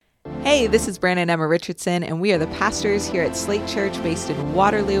Hey, this is Brandon and Emma Richardson, and we are the pastors here at Slate Church based in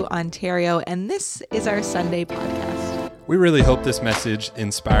Waterloo, Ontario, and this is our Sunday podcast. We really hope this message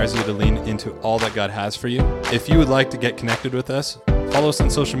inspires you to lean into all that God has for you. If you would like to get connected with us, follow us on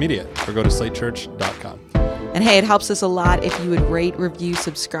social media or go to slatechurch.com. And hey, it helps us a lot if you would rate, review,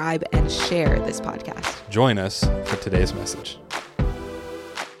 subscribe, and share this podcast. Join us for today's message.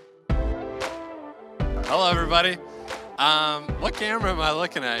 Hello, everybody. What camera am I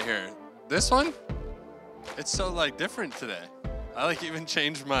looking at here? This one? It's so different today. I even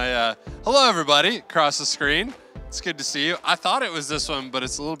changed my hello, everybody, across the screen. It's good to see you. I thought it was this one, but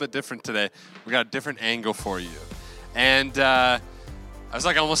it's a little bit different today. We got a different angle for you. And I was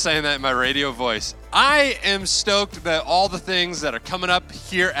almost saying that in my radio voice. I am stoked about all the things that are coming up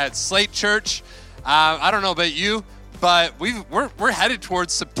here at Slate Church. I don't know about you, but we're headed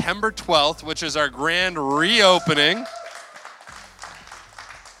towards September 12th, which is our grand reopening.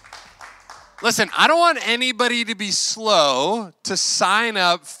 Listen, I don't want anybody to be slow to sign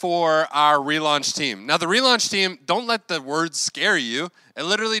up for our relaunch team. Now, the relaunch team, don't let the words scare you. It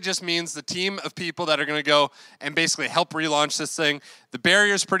literally just means the team of people that are going to go and basically help relaunch this thing. The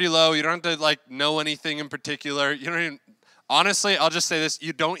barrier's pretty low. You don't have to know anything in particular. You don't even, honestly, I'll just say this.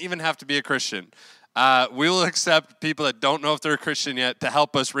 You don't even have to be a Christian. We will accept people that don't know if they're a Christian yet to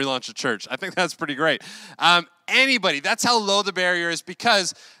help us relaunch a church. I think that's pretty great. Anybody, that's how low the barrier is,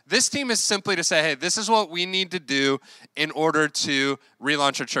 because this team is simply to say, hey, this is what we need to do in order to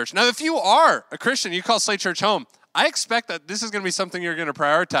relaunch our church. Now, if you are a Christian, you call Slate Church home, I expect that this is going to be something you're going to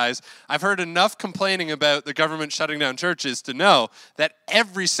prioritize. I've heard enough complaining about the government shutting down churches to know that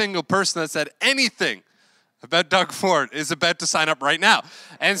every single person that said anything about Doug Ford is about to sign up right now.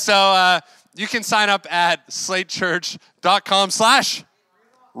 And so you can sign up at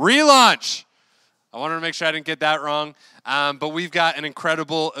slatechurch.com/relaunch. I wanted to make sure I didn't get that wrong. But we've got an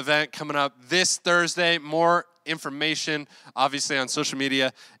incredible event coming up this Thursday. More information, obviously, on social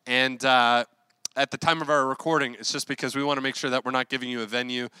media. And at the time of our recording, it's just because we want to make sure that we're not giving you a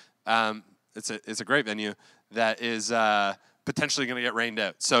venue. It's a great venue that is potentially going to get rained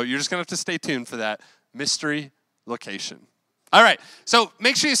out. So you're just going to have to stay tuned for that mystery location. All right, so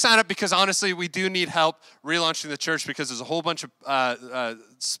make sure you sign up, because honestly, we do need help relaunching the church, because there's a whole bunch of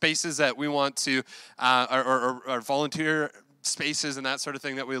spaces that we want to, or volunteer spaces and that sort of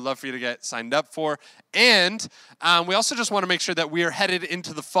thing that we'd love for you to get signed up for. And we also just want to make sure that we are headed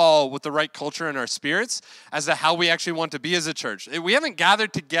into the fall with the right culture in our spirits as to how we actually want to be as a church. We haven't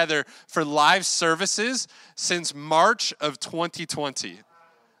gathered together for live services since March of 2020.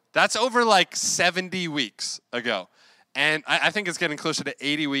 That's over 70 weeks ago. And I think it's getting closer to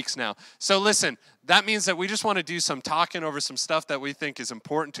 80 weeks now. So listen, that means that we just want to do some talking over some stuff that we think is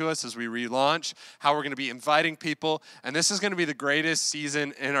important to us as we relaunch, how we're going to be inviting people. And this is going to be the greatest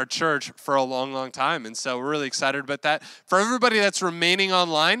season in our church for a long, long time. And so we're really excited about that. For everybody that's remaining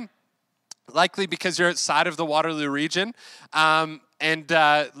online, likely because you're outside of the Waterloo region,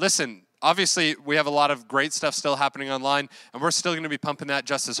 listen, obviously, we have a lot of great stuff still happening online, and we're still going to be pumping that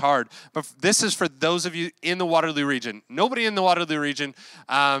just as hard. But this is for those of you in the Waterloo region. Nobody in the Waterloo region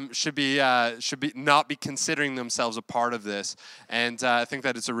should not be considering themselves a part of this. And I think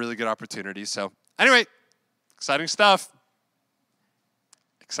that it's a really good opportunity. So anyway, exciting stuff.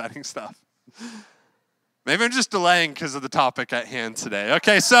 Exciting stuff. Maybe I'm just delaying because of the topic at hand today.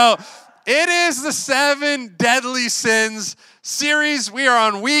 Okay, so it is the 7 Deadly Sins series. We are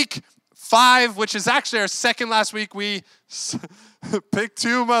on week 5, which is actually our second last week. We pick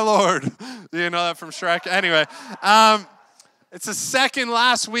 2, my Lord. Do you know that from Shrek? Anyway, it's the second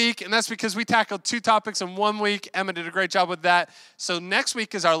last week, and that's because we tackled 2 topics in 1 week. Emma did a great job with that. So next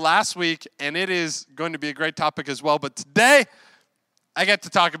week is our last week, and it is going to be a great topic as well. But today, I get to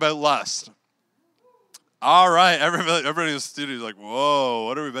talk about lust. All right, everybody in the studio is like, whoa,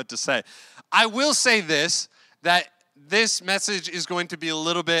 what are we about to say? I will say this, that this message is going to be a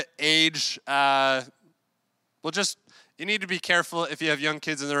little bit age, you need to be careful if you have young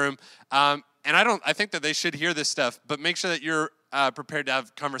kids in the room. And I think that they should hear this stuff, but make sure that you're prepared to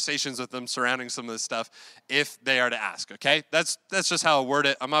have conversations with them surrounding some of this stuff if they are to ask, okay? That's just how I word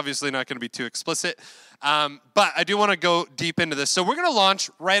it. I'm obviously not going to be too explicit, but I do want to go deep into this. So we're going to launch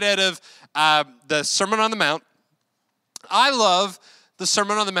right out of the Sermon on the Mount. I love the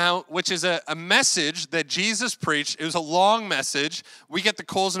Sermon on the Mount, which is a message that Jesus preached. It was a long message. We get the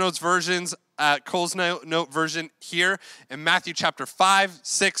Coles Notes versions, Coles Note version here in Matthew chapter 5,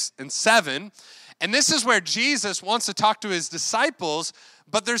 6, and 7. And this is where Jesus wants to talk to his disciples,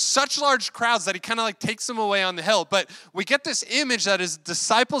 but there's such large crowds that he kind of like takes them away on the hill. But we get this image that his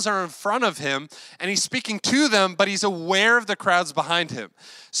disciples are in front of him and he's speaking to them, but he's aware of the crowds behind him.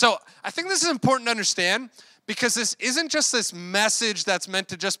 So I think this is important to understand because this isn't just this message that's meant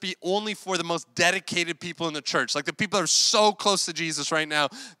to just be only for the most dedicated people in the church. Like the people that are so close to Jesus right now,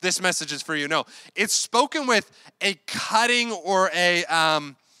 this message is for you. No, it's spoken with a cutting or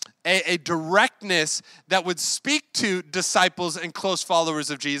a directness that would speak to disciples and close followers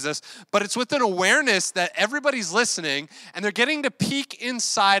of Jesus, but it's with an awareness that everybody's listening and they're getting to peek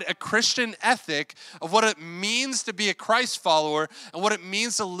inside a Christian ethic of what it means to be a Christ follower and what it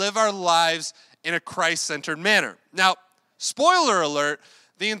means to live our lives in a Christ-centered manner. Now, spoiler alert,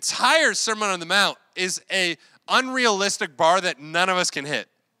 the entire Sermon on the Mount is an unrealistic bar that none of us can hit.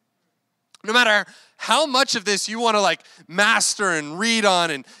 No matter how much of this you want to like master and read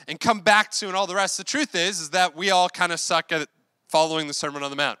on and come back to and all the rest, the truth is that we all kind of suck at following the Sermon on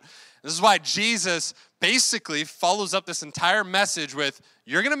the Mount. This is why Jesus basically follows up this entire message with,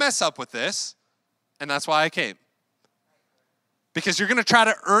 you're going to mess up with this, and that's why I came. Because you're going to try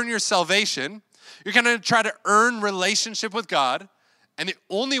to earn your salvation. You're going to try to earn relationship with God, and the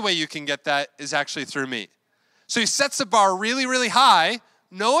only way you can get that is actually through me. So he sets the bar really, really high,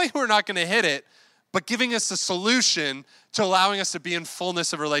 knowing we're not going to hit it, but giving us the solution to allowing us to be in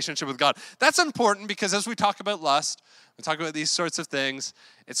fullness of relationship with God. That's important because as we talk about lust, we talk about these sorts of things,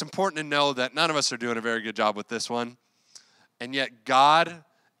 it's important to know that none of us are doing a very good job with this one. And yet God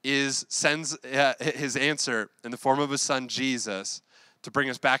sends his answer in the form of his son, Jesus, to bring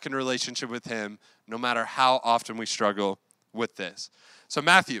us back in relationship with him, no matter how often we struggle with this. So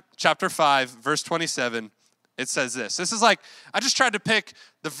Matthew chapter 5, verse 27, it says this. This is like, I just tried to pick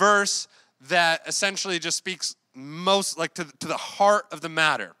the verse that essentially just speaks most like to the heart of the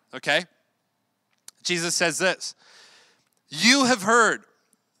matter, okay? Jesus says this, you have heard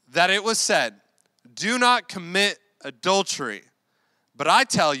that it was said, do not commit adultery. But I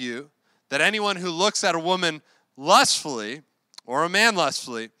tell you that anyone who looks at a woman lustfully or a man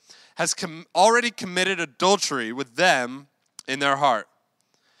lustfully has already committed adultery with them in their heart.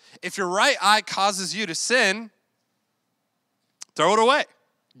 If your right eye causes you to sin, throw it away.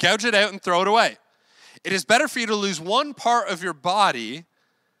 Gouge it out and throw it away. It is better for you to lose one part of your body.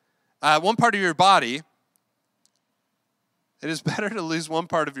 It is better to lose one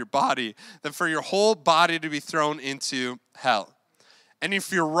part of your body than for your whole body to be thrown into hell. And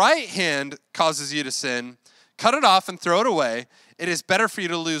if your right hand causes you to sin, cut it off and throw it away. It is better for you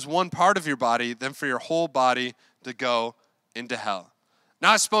to lose one part of your body than for your whole body to go into hell.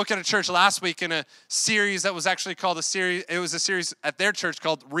 Now, I spoke at a church last week in a series that was actually called it was a series at their church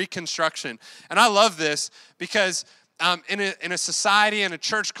called Reconstruction. And I love this because in a society and a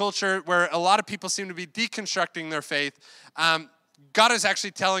church culture where a lot of people seem to be deconstructing their faith, God is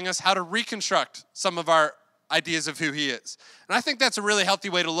actually telling us how to reconstruct some of our ideas of who he is. And I think that's a really healthy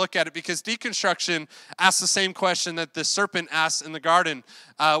way to look at it because deconstruction asks the same question that the serpent asked in the garden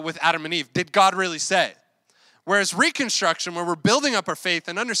with Adam and Eve. Did God really say? Whereas reconstruction, where we're building up our faith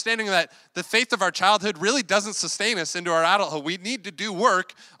and understanding that the faith of our childhood really doesn't sustain us into our adulthood. We need to do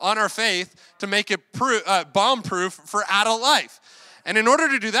work on our faith to make it bomb-proof for adult life. And in order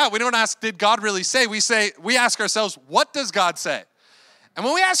to do that, we don't ask, did God really say? We ask ourselves, what does God say? And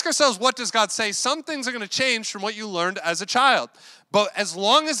when we ask ourselves, what does God say? Some things are going to change from what you learned as a child. But as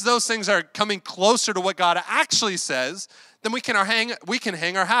long as those things are coming closer to what God actually says, then we can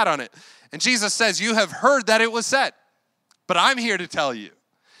hang our hat on it. And Jesus says, you have heard that it was said, but I'm here to tell you.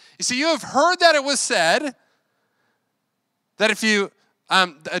 You see, you have heard that it was said that if you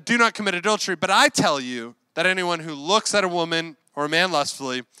do not commit adultery, but I tell you that anyone who looks at a woman or a man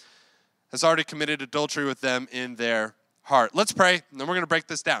lustfully has already committed adultery with them in their heart. Let's pray, and then we're going to break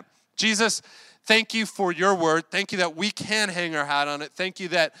this down. Jesus, thank you for your word. Thank you that we can hang our hat on it. Thank you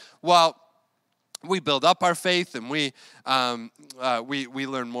that while we build up our faith and we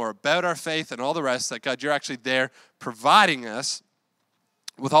learn more about our faith and all the rest, that God, you're actually there providing us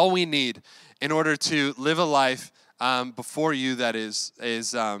with all we need in order to live a life before you that is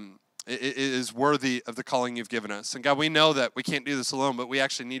worthy of the calling you've given us. And God, we know that we can't do this alone, but we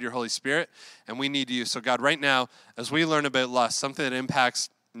actually need your Holy Spirit and we need you. So God, right now, as we learn about lust, something that impacts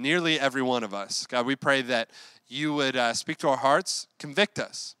nearly every one of us, God, we pray that you would speak to our hearts, convict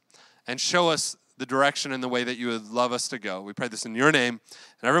us, and show us the direction and the way that you would love us to go. We pray this in your name.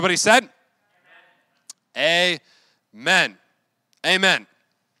 And everybody said, Amen. Amen. Amen.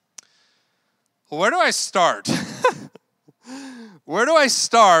 Well, where do I start? Where do I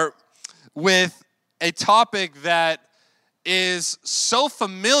start with a topic that is so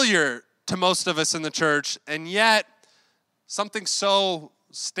familiar to most of us in the church, and yet something so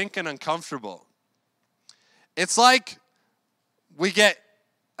stinking uncomfortable. It's like we get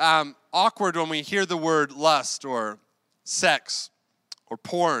awkward when we hear the word lust or sex or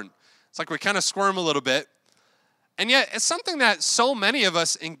porn. It's like we kind of squirm a little bit. And yet, it's something that so many of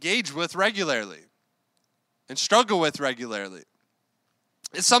us engage with regularly and struggle with regularly.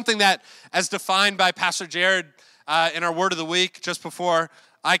 It's something that, as defined by Pastor Jared in our Word of the Week just before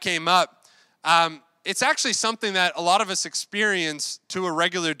I came up, it's actually something that a lot of us experience to a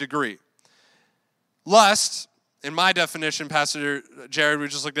regular degree. Lust, in my definition, Pastor Jared, we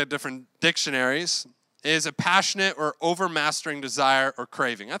just looked at different dictionaries, is a passionate or overmastering desire or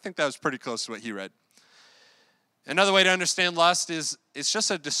craving. I think that was pretty close to what he read. Another way to understand lust is it's just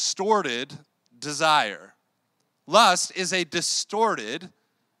a distorted desire. Lust is a distorted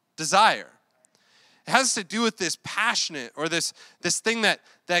desire. It has to do with this passionate or this thing that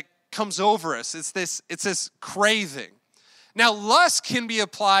comes over us. It's this craving. Now, lust can be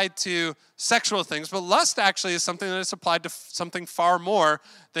applied to sexual things, but lust actually is something that is applied to something far more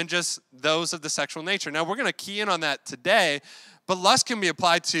than just those of the sexual nature. Now, we're going to key in on that today, but lust can be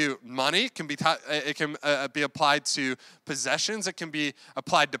applied to money. It can be applied to possessions. It can be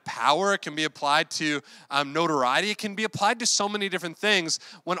applied to power. It can be applied to notoriety. It can be applied to so many different things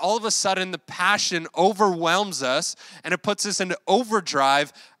when all of a sudden the passion overwhelms us and it puts us into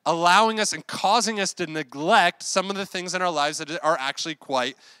overdrive, allowing us and causing us to neglect some of the things in our lives that are actually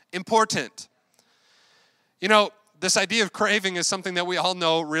quite important. You know, this idea of craving is something that we all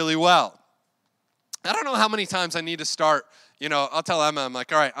know really well. I don't know how many times I need to start, I'll tell Emma, I'm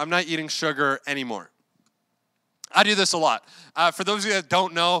like, all right, I'm not eating sugar anymore. I do this a lot. For those of you that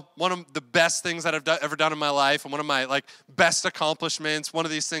don't know, one of the best things that I've ever done in my life, and one of my best accomplishments, one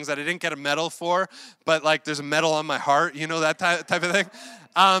of these things that I didn't get a medal for, but there's a medal on my heart, that type of thing,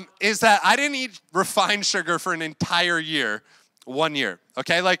 is that I didn't eat refined sugar for an entire year, 1 year,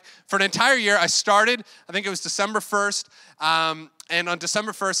 okay? For an entire year, I started, I think it was December 1st, and on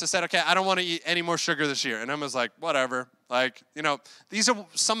December 1st, I said, okay, I don't want to eat any more sugar this year. And Emma's like, whatever. These are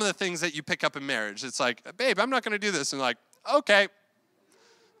some of the things that you pick up in marriage. It's like, babe, I'm not going to do this. And okay.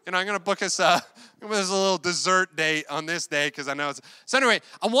 I'm going to book us a little dessert date on this day because I know it's... So anyway,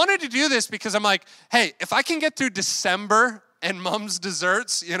 I wanted to do this because I'm like, hey, if I can get through December and mom's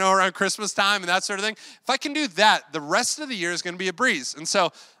desserts, around Christmas time and that sort of thing, if I can do that, the rest of the year is going to be a breeze. And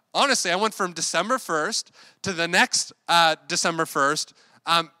so, honestly, I went from December 1st to the next December 1st,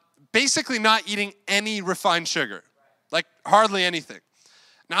 basically not eating any refined sugar, hardly anything.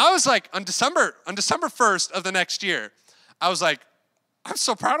 Now, I was on December 1st of the next year, I was like, I'm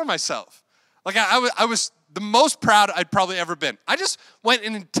so proud of myself. I was the most proud I'd probably ever been. I just went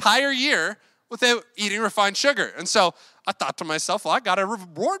an entire year without eating refined sugar. And so I thought to myself, well, I got to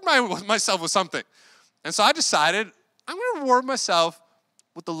reward myself with something. And so I decided I'm going to reward myself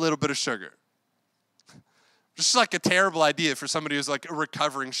with a little bit of sugar. Just a terrible idea for somebody who's a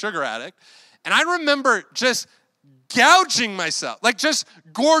recovering sugar addict. And I remember just gouging myself, just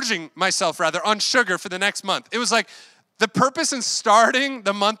gorging myself rather on sugar for the next month. It was the purpose in starting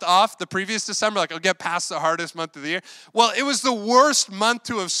the month off the previous December, I'll get past the hardest month of the year. Well, it was the worst month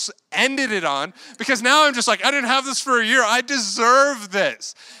to have ended it on because now I'm just I didn't have this for a year. I deserve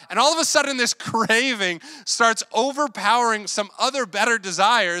this. And all of a sudden this craving starts overpowering some other better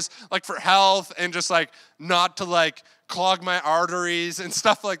desires for health and just not to clog my arteries and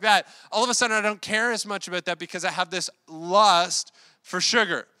stuff like that. All of a sudden I don't care as much about that because I have this lust for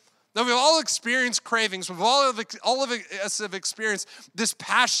sugar. Now, we've all experienced cravings. All of us have experienced this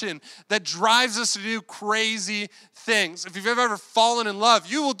passion that drives us to do crazy things. If you've ever fallen in love,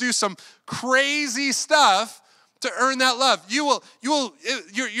 you will do some crazy stuff to earn that love.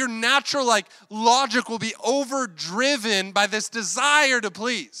 Your natural logic will be overdriven by this desire to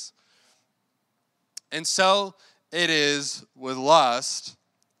please. And so it is with lust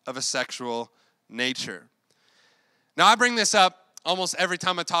of a sexual nature. Now, I bring this up almost every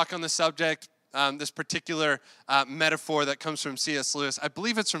time I talk on this subject, this particular metaphor that comes from C.S. Lewis. I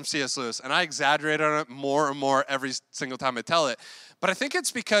believe it's from C.S. Lewis, and I exaggerate on it more and more every single time I tell it. But I think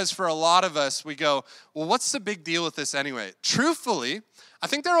it's because for a lot of us, we go, well, what's the big deal with this anyway? Truthfully, I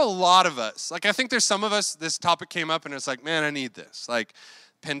think there are a lot of us. I think there's some of us, this topic came up, and it's man, I need this.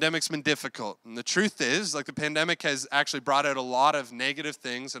 Pandemic's been difficult. And the truth is, the pandemic has actually brought out a lot of negative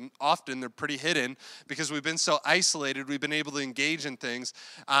things, and often they're pretty hidden because we've been so isolated, we've been able to engage in things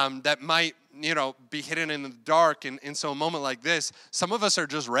that might, be hidden in the dark. And so a moment like this, some of us are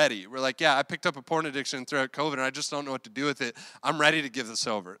just ready. We're yeah, I picked up a porn addiction throughout COVID, and I just don't know what to do with it. I'm ready to give this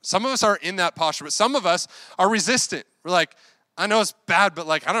over. Some of us are in that posture, but some of us are resistant. We're I know it's bad, but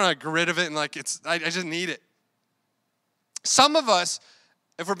I don't know, get rid of it, and I just need it. Some of us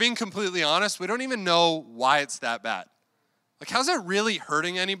if we're being completely honest, we don't even know why it's that bad. Like, how's it really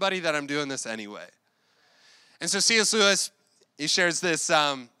hurting anybody that I'm doing this anyway? And so C.S. Lewis, he shares this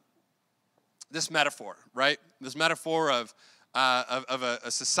metaphor, right? This metaphor of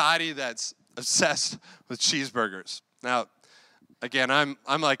a society that's obsessed with cheeseburgers. Now, again, I'm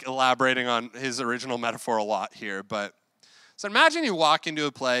like elaborating on his original metaphor a lot here, but so imagine you walk into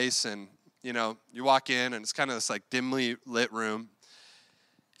a place and, you know, you walk in and it's kind of this like dimly lit room.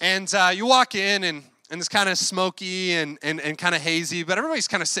 And you walk in and it's kind of smoky and kind of hazy, but everybody's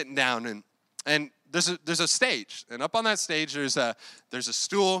kind of sitting down and there's a stage. And up on that stage there's a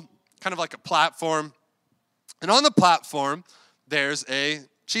stool, kind of like a platform. And on the platform there's a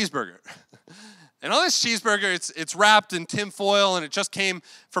cheeseburger. And on this cheeseburger, it's wrapped in tin foil, and it just came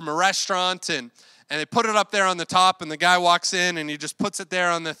from a restaurant, and they put it up there on the top, and the guy walks in, and he just puts it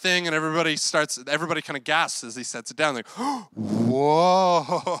there on the thing, and everybody kind of gasps as he sets it down, like, whoa,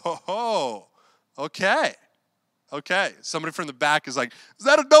 okay. Somebody from the back is like, is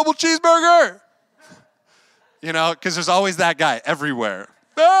that a double cheeseburger? You know, because there's always that guy everywhere.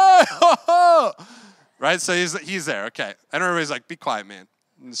 Right, so he's there, okay. And everybody's like, be quiet, man.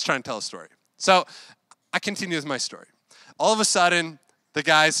 I'm just trying to tell a story. So I continue with my story. All of a sudden, the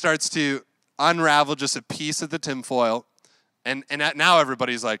guy starts to unravel just a piece of the tinfoil, and now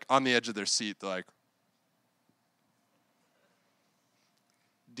everybody's like on the edge of their seat. They're like,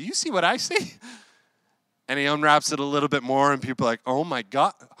 do you see what I see? And he unwraps it a little bit more, and people are like, oh my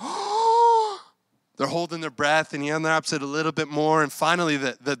God. They're holding their breath, and he unwraps it a little bit more, and finally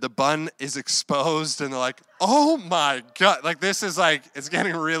the bun is exposed, and they're like, oh my God. Like, this is like, it's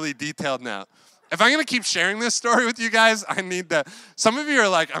getting really detailed now. If I'm going to keep sharing this story with you guys, I need to, some of you are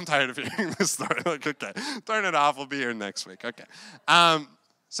like, I'm tired of hearing this story. Like, okay, turn it off. We'll be here next week. Okay.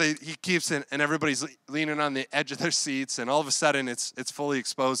 So he keeps it, and everybody's leaning on the edge of their seats, and all of a sudden it's fully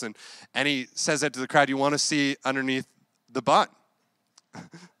exposed, and he says that to the crowd, you want to see underneath the bun?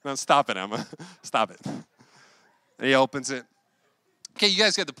 No, stop it, Emma. Stop it. And he opens it. Okay, you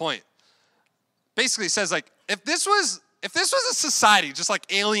guys get the point. Basically, it says, like, if this was a society just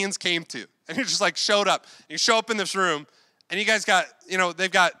like aliens came to, and you just like showed up, you show up in this room, and you guys got, you know,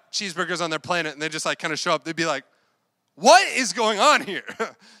 they've got cheeseburgers on their planet, and they just like kind of show up, they'd be like, what is going on here?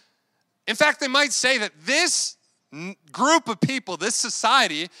 In fact, they might say that this group of people, this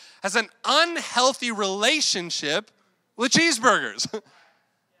society, has an unhealthy relationship with cheeseburgers.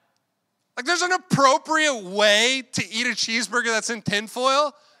 Like, there's an appropriate way to eat a cheeseburger that's in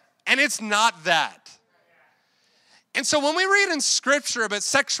tinfoil, and it's not that. And so when we read in Scripture about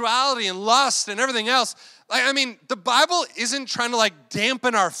sexuality and lust and everything else, like, I mean, the Bible isn't trying to like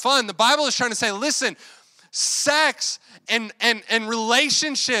dampen our fun. The Bible is trying to say, listen, sex and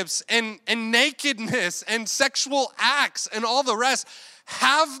relationships and nakedness and sexual acts and all the rest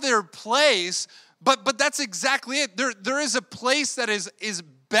have their place, but that's exactly it. There is a place that is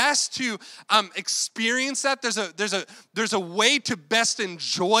best to experience that. There's a way to best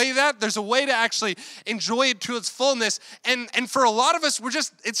enjoy that. There's a way to actually enjoy it to its fullness. And for a lot of us,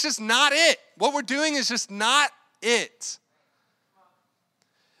 it's just not it. What we're doing is just not it.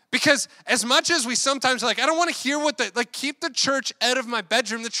 Because as much as we sometimes are like, I don't want to hear keep the church out of my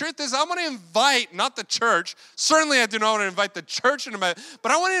bedroom. The truth is, I want to invite, not the church. Certainly I do not want to invite the church into my,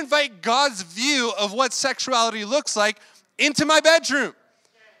 but I want to invite God's view of what sexuality looks like into my bedroom.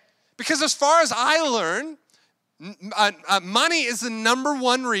 Because as far as I learn, money is the number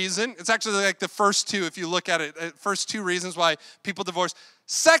one reason. It's actually like the first two, if you look at it, first two reasons why people divorce.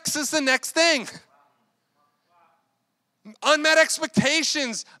 Sex is the next thing. Unmet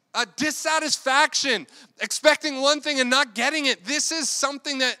expectations, dissatisfaction, expecting one thing and not getting it. This is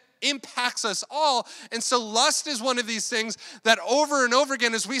something that impacts us all. And so lust is one of these things that over and over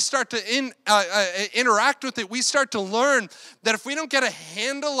again, as we start to interact with it, we start to learn that if we don't get a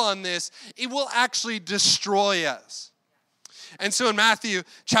handle on this, it will actually destroy us. And so in Matthew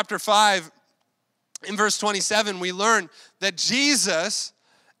chapter 5, in verse 27, we learn that Jesus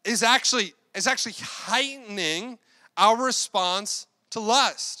is actually heightening our response to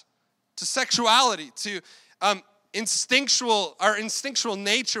lust, to sexuality, to our instinctual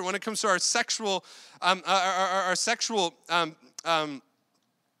nature when it comes to our sexual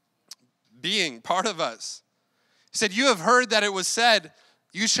being, part of us. He said, you have heard that it was said,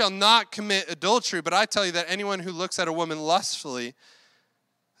 you shall not commit adultery, but I tell you that anyone who looks at a woman lustfully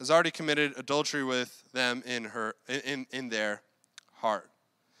has already committed adultery with them in their heart.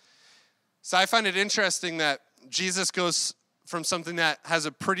 So I find it interesting that Jesus goes from something that has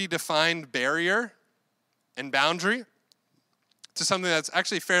a pretty defined barrier and boundary to something that's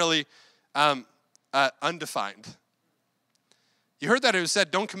actually fairly undefined. You heard that it was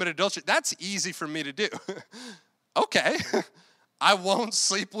said, don't commit adultery. That's easy for me to do. Okay. I won't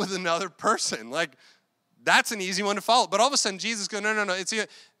sleep with another person. Like, that's an easy one to follow. But all of a sudden, Jesus goes, no. It's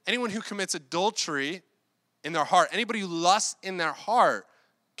anyone who commits adultery in their heart, anybody who lusts in their heart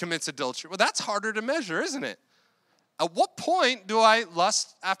commits adultery. Well, that's harder to measure, isn't it? At what point do I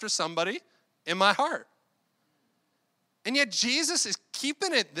lust after somebody in my heart? And yet Jesus is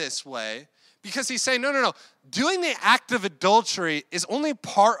keeping it this way because he's saying, no. Doing the act of adultery is only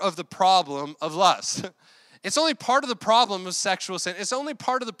part of the problem of lust. It's only part of the problem of sexual sin. It's only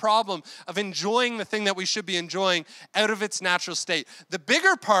part of the problem of enjoying the thing that we should be enjoying out of its natural state. The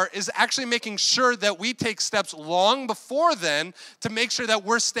bigger part is actually making sure that we take steps long before then to make sure that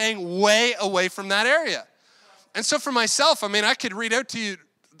we're staying way away from that area. And so for myself, I mean, I could read out to you,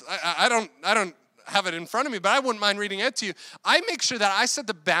 I don't have it in front of me, but I wouldn't mind reading out to you. I make sure that I set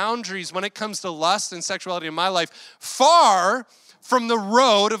the boundaries when it comes to lust and sexuality in my life far from the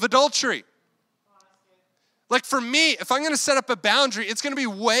road of adultery. Like for me, if I'm going to set up a boundary, it's going to be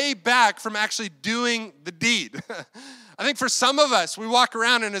way back from actually doing the deed. I think for some of us, we walk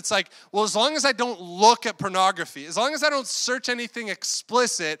around and it's like, well, as long as I don't look at pornography, as long as I don't search anything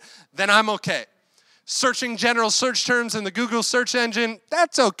explicit, then I'm okay. Searching general search terms in the Google search engine,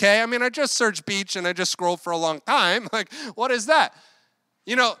 that's okay. I mean, I just searched beach and I just scrolled for a long time. Like, what is that?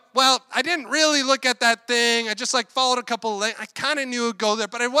 Well, I didn't really look at that thing. I just followed a couple of links. I kind of knew it would go there,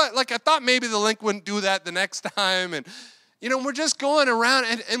 but I thought maybe the link wouldn't do that the next time. And, we're just going around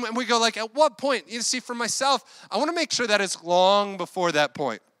and we go at what point? You see, for myself, I want to make sure that it's long before that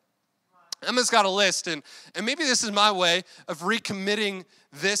point. Emma's got a list, and maybe this is my way of recommitting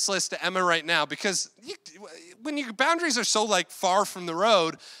this list to Emma right now, because when your boundaries are so far from the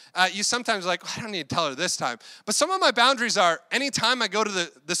road, you sometimes I don't need to tell her this time. But some of my boundaries are, anytime I go to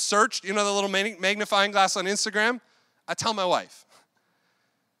the search, the little magnifying glass on Instagram, I tell my wife.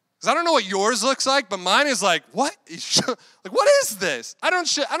 Because I don't know what yours looks like, but mine is what? What is this? I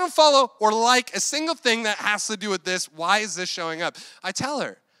don't follow or like a single thing that has to do with this. Why is this showing up? I tell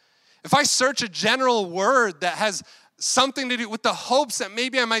her. If I search a general word that has something to do with the hopes that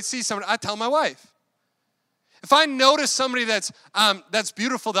maybe I might see somebody, I tell my wife. If I notice somebody that's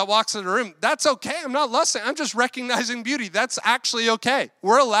beautiful that walks in the room, that's okay. I'm not lusting. I'm just recognizing beauty. That's actually okay.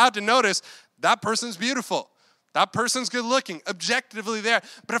 We're allowed to notice that person's beautiful. That person's good looking, objectively there.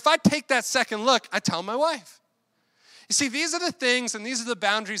 But if I take that second look, I tell my wife. You see, these are the things and these are the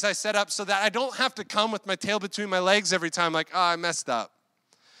boundaries I set up so that I don't have to come with my tail between my legs every time I messed up.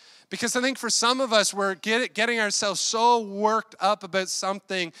 Because I think for some of us, we're getting ourselves so worked up about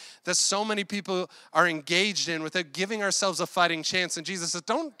something that so many people are engaged in without giving ourselves a fighting chance. And Jesus says,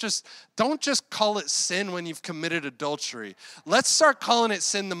 don't just call it sin when you've committed adultery. Let's start calling it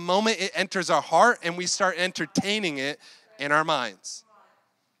sin the moment it enters our heart and we start entertaining it in our minds.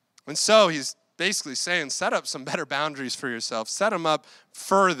 And so he's basically saying, set up some better boundaries for yourself. Set them up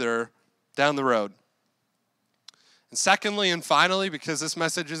further down the road. And secondly and finally, because this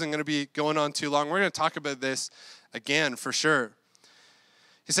message isn't going to be going on too long, we're going to talk about this again for sure.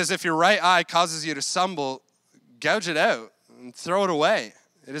 He says, if your right eye causes you to stumble, gouge it out and throw it away.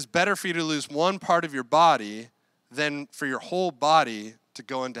 It is better for you to lose one part of your body than for your whole body to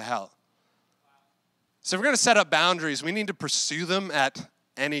go into hell. So if we're going to set up boundaries, we need to pursue them at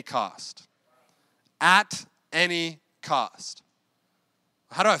any cost. At any cost.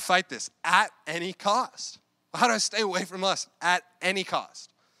 How do I fight this? At any cost. How do I stay away from lust? At any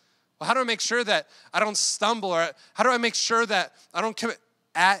cost. Well, how do I make sure that I don't stumble? Or how do I make sure that I don't commit?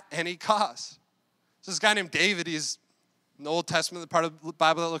 At any cost. So this guy named David, he's in the Old Testament, the part of the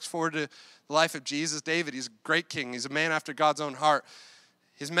Bible that looks forward to the life of Jesus. David, he's a great king. He's a man after God's own heart.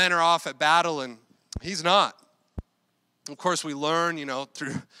 His men are off at battle, and he's not. Of course, we learn,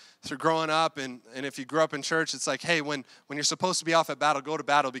 through growing up, and if you grew up in church, it's hey, when you're supposed to be off at battle, go to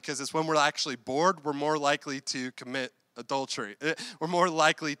battle, because it's when we're actually bored, we're more likely to commit adultery. We're more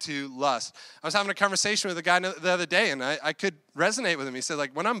likely to lust. I was having a conversation with a guy the other day, and I could resonate with him. He said,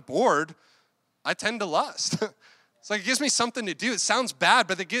 when I'm bored, I tend to lust. It's it gives me something to do. It sounds bad,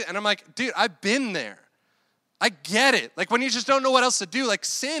 but and I'm dude, I've been there. I get it. When you just don't know what else to do,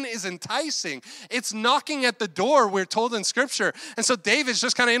 sin is enticing. It's knocking at the door, we're told in Scripture. And so David's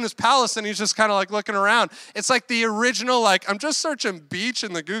just kind of in his palace, and he's just kind of looking around. It's the original, I'm just searching beach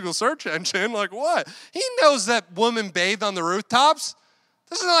in the Google search engine. What? He knows that woman bathed on the rooftops.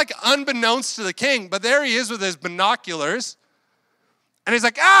 This is unbeknownst to the king, but there he is with his binoculars. And he's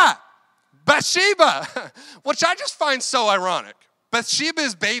Bathsheba, which I just find so ironic. Bathsheba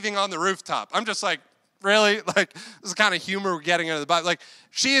is bathing on the rooftop. I'm just really? This is the kind of humor we're getting out of the Bible.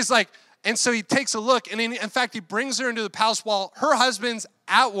 She is And so he takes a look, and in fact, he brings her into the palace while her husband's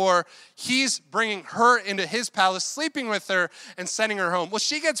at war. He's bringing her into his palace, sleeping with her, and sending her home. Well,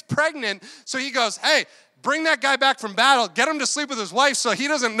 she gets pregnant, so he goes, hey, bring that guy back from battle, get him to sleep with his wife so he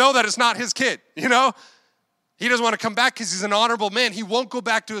doesn't know that it's not his kid, you know? He doesn't want to come back because he's an honorable man. He won't go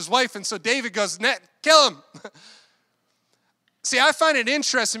back to his wife, and so David goes, kill him. See, I find it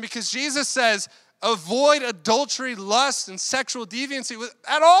interesting because Jesus says, avoid adultery, lust, and sexual deviancy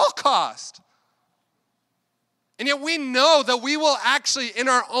at all cost. And yet we know that we will actually, in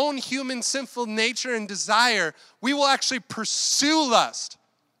our own human sinful nature and desire, we will actually pursue lust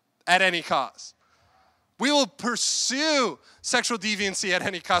at any cost. We will pursue sexual deviancy at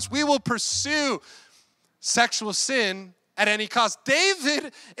any cost. We will pursue sexual sin at any cost.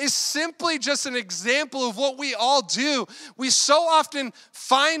 David is simply just an example of what we all do. We so often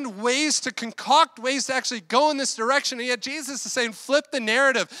find ways to concoct ways to actually go in this direction, and yet Jesus is saying, flip the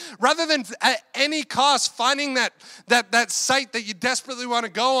narrative. Rather than at any cost finding that site that you desperately want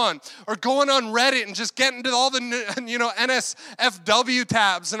to go on, or going on Reddit and just getting to all the NSFW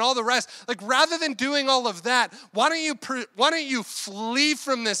tabs and all the rest. Like, rather than doing all of that, why don't you flee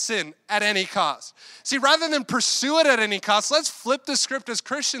from this sin at any cost? See, rather than pursue it at any cost, let's flip the script as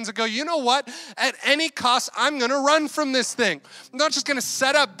Christians and go, you know what? At any cost, I'm going to run from this thing. I'm not just going to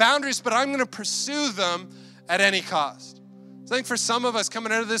set up boundaries, but I'm going to pursue them at any cost. So I think for some of us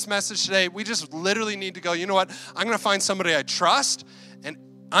coming out of this message today, we just literally need to go, you know what? I'm going to find somebody I trust, and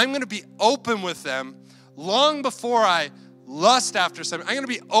I'm going to be open with them long before I lust after something. I'm going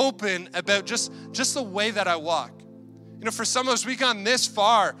to be open about just the way that I walk. You know, for some of us, we've gone this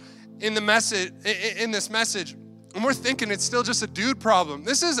far in this message, and we're thinking it's still just a dude problem.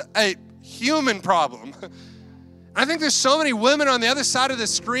 This is a human problem. I think there's so many women on the other side of the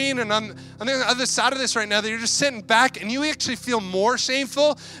screen and on the other side of this right now that you're just sitting back and you actually feel more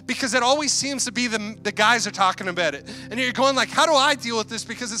shameful because it always seems to be the guys are talking about it. And you're going like, how do I deal with this?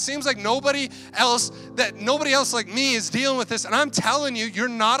 Because it seems like nobody else like me is dealing with this. And I'm telling you, you're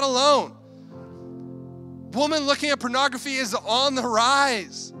not alone. Woman looking at pornography is on the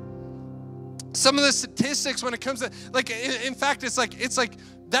rise. Some of the statistics when it comes to, like, in fact, it's like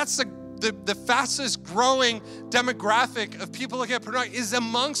that's the fastest growing demographic of people looking at pornography is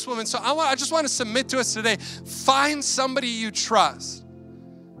amongst women. So I just want to submit to us today, find somebody you trust.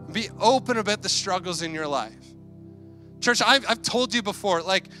 Be open about the struggles in your life. Church, I've told you before,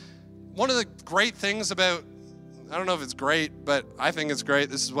 like, one of the great things about, I don't know if it's great, but I think it's great.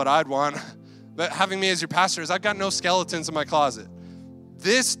 This is what I'd want. But having me as your pastor is I've got no skeletons in my closet.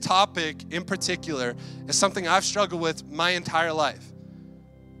 This topic in particular is something I've struggled with my entire life.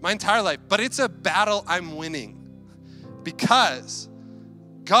 But it's a battle I'm winning because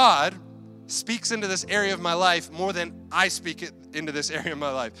God speaks into this area of my life more than I speak into this area of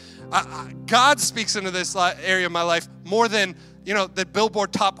my life. God speaks into this area of my life more than, the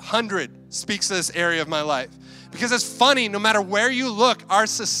Billboard Top 100 speaks to this area of my life. Because it's funny, no matter where you look, our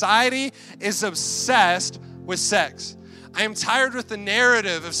society is obsessed with sex. I am tired with the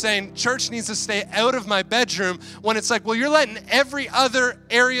narrative of saying church needs to stay out of my bedroom when it's like, well, you're letting every other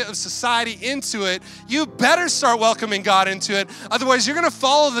area of society into it. You better start welcoming God into it. Otherwise, you're going to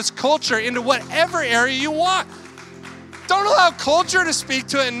follow this culture into whatever area you want. Don't allow culture to speak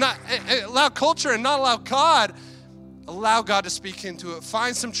to it and not allow culture and not allow God. Allow God to speak into it.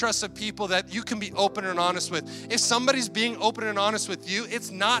 Find some trusted people that you can be open and honest with. If somebody's being open and honest with you,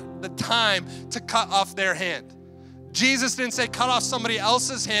 it's not the time to cut off their hand. Jesus didn't say cut off somebody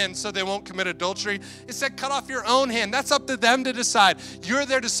else's hand so they won't commit adultery. He said cut off your own hand. That's up to them to decide. You're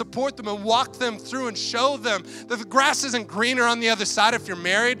there to support them and walk them through and show them that the grass isn't greener on the other side if you're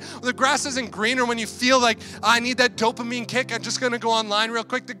married. Or the grass isn't greener when you feel like, I need that dopamine kick. I'm just going to go online real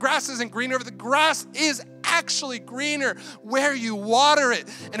quick. The grass isn't greener. The grass is actually greener where you water it.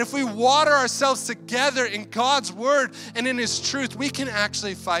 And if we water ourselves together in God's word and in his truth, we can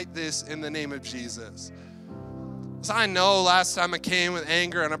actually fight this in the name of Jesus. So I know last time I came with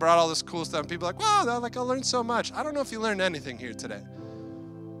anger and I brought all this cool stuff and people are like, wow, I learned so much. I don't know if you learned anything here today.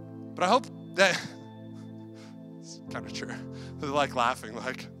 But I hope that, it's kind of true. They're like laughing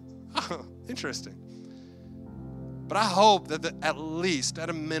like, oh, interesting. But I hope that at least, at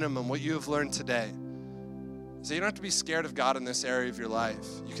a minimum, what you have learned today is that you don't have to be scared of God in this area of your life.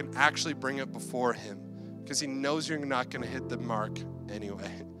 You can actually bring it before him because he knows you're not going to hit the mark anyway.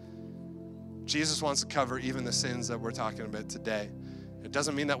 Jesus wants to cover even the sins that we're talking about today. It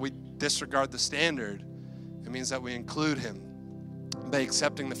doesn't mean that we disregard the standard. It means that we include him by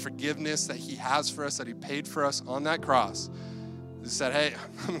accepting the forgiveness that he has for us, that he paid for us on that cross. He said, hey,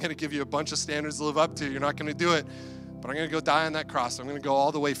 I'm going to give you a bunch of standards to live up to. You're not going to do it. but I'm going to go die on that cross. I'm going to go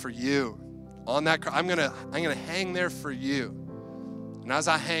all the way for you. On that cross, I'm going to hang there for you. And as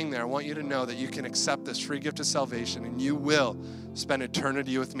I hang there, I want you to know that you can accept this free gift of salvation and you will spend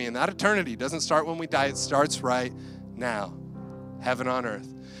eternity with me. And that eternity doesn't start when we die. It starts right now. Heaven on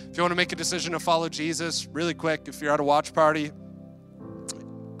earth. If you want to make a decision to follow Jesus, really quick, if you're at a watch party,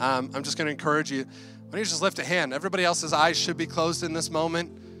 I'm just going to encourage you. Why don't you just lift a hand? Everybody else's eyes should be closed in this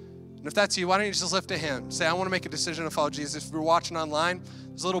moment. And if that's you, why don't you just lift a hand? Say, I want to make a decision to follow Jesus. If you're watching online,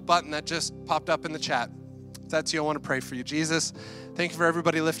 there's a little button that just popped up in the chat. If that's you, I want to pray for you. Jesus, thank you for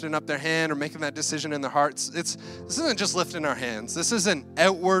everybody lifting up their hand or making that decision in their hearts. This isn't just lifting our hands. This is an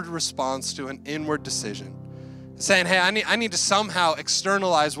outward response to an inward decision. Saying, hey, I need to somehow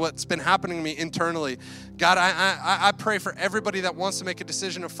externalize what's been happening to me internally. God, I pray for everybody that wants to make a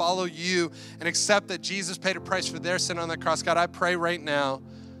decision to follow you and accept that Jesus paid a price for their sin on that cross. God, I pray right now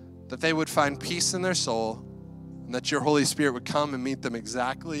that they would find peace in their soul and that your Holy Spirit would come and meet them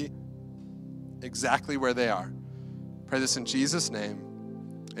exactly where they are. Pray this in Jesus'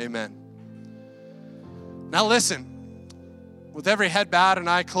 name. Amen. Now listen, with every head bowed and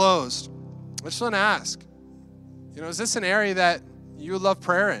eye closed, I just want to ask, is this an area that you would love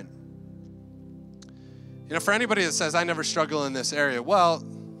prayer in? For anybody that says, I never struggle in this area, well,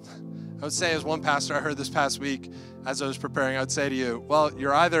 I would say as one pastor I heard this past week as I was preparing, I would say to you, well,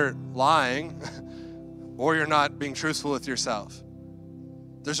 you're either lying or you're not being truthful with yourself.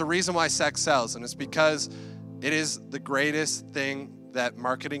 There's a reason why sex sells, and it's because it is the greatest thing that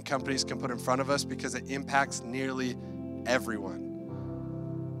marketing companies can put in front of us because it impacts nearly everyone.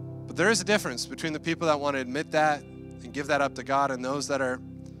 But there is a difference between the people that want to admit that and give that up to God and those that are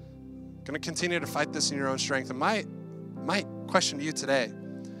going to continue to fight this in your own strength. And my question to you today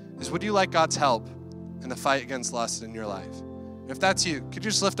is, would you like God's help in the fight against lust in your life? And if that's you, could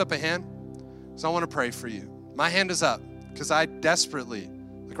you just lift up a hand? Because I want to pray for you. My hand is up because I desperately,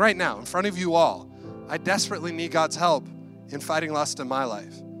 like right now, in front of you all, I desperately need God's help in fighting lust in my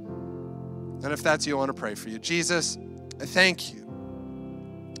life. And if that's you, I want to pray for you. Jesus, I thank you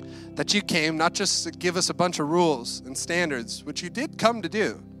that you came not just to give us a bunch of rules and standards, which you did come to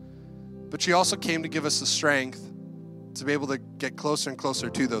do, but you also came to give us the strength to be able to get closer and closer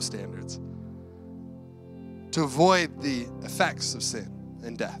to those standards, to avoid the effects of sin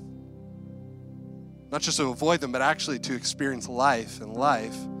and death. Not just to avoid them, but actually to experience life and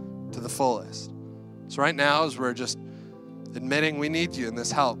life to the fullest. So right now, as we're just admitting we need you in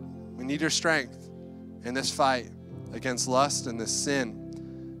this help, we need your strength in this fight against lust and this sin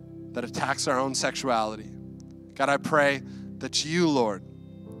that attacks our own sexuality. God, I pray that you, Lord,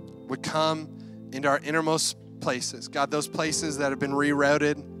 would come into our innermost places. God, those places that have been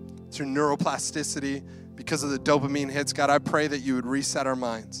rerouted through neuroplasticity because of the dopamine hits. God, I pray that you would reset our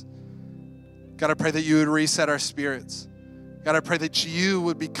minds. God, I pray that you would reset our spirits. God, I pray that you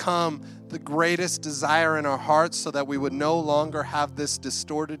would become the greatest desire in our hearts so that we would no longer have this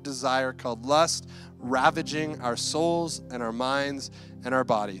distorted desire called lust ravaging our souls and our minds and our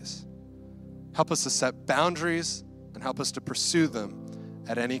bodies. Help us to set boundaries and help us to pursue them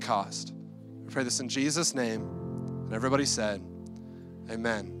at any cost. I pray this in Jesus' name. And everybody said,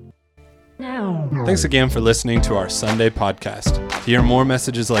 amen. Thanks again for listening to our Sunday podcast. To hear more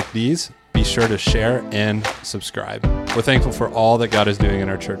messages like these, be sure to share and subscribe. We're thankful for all that God is doing in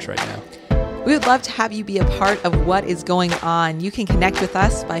our church right now. We would love to have you be a part of what is going on. You can connect with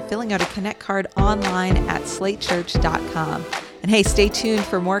us by filling out a Connect card online at slatechurch.com. And hey, stay tuned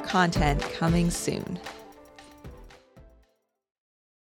for more content coming soon.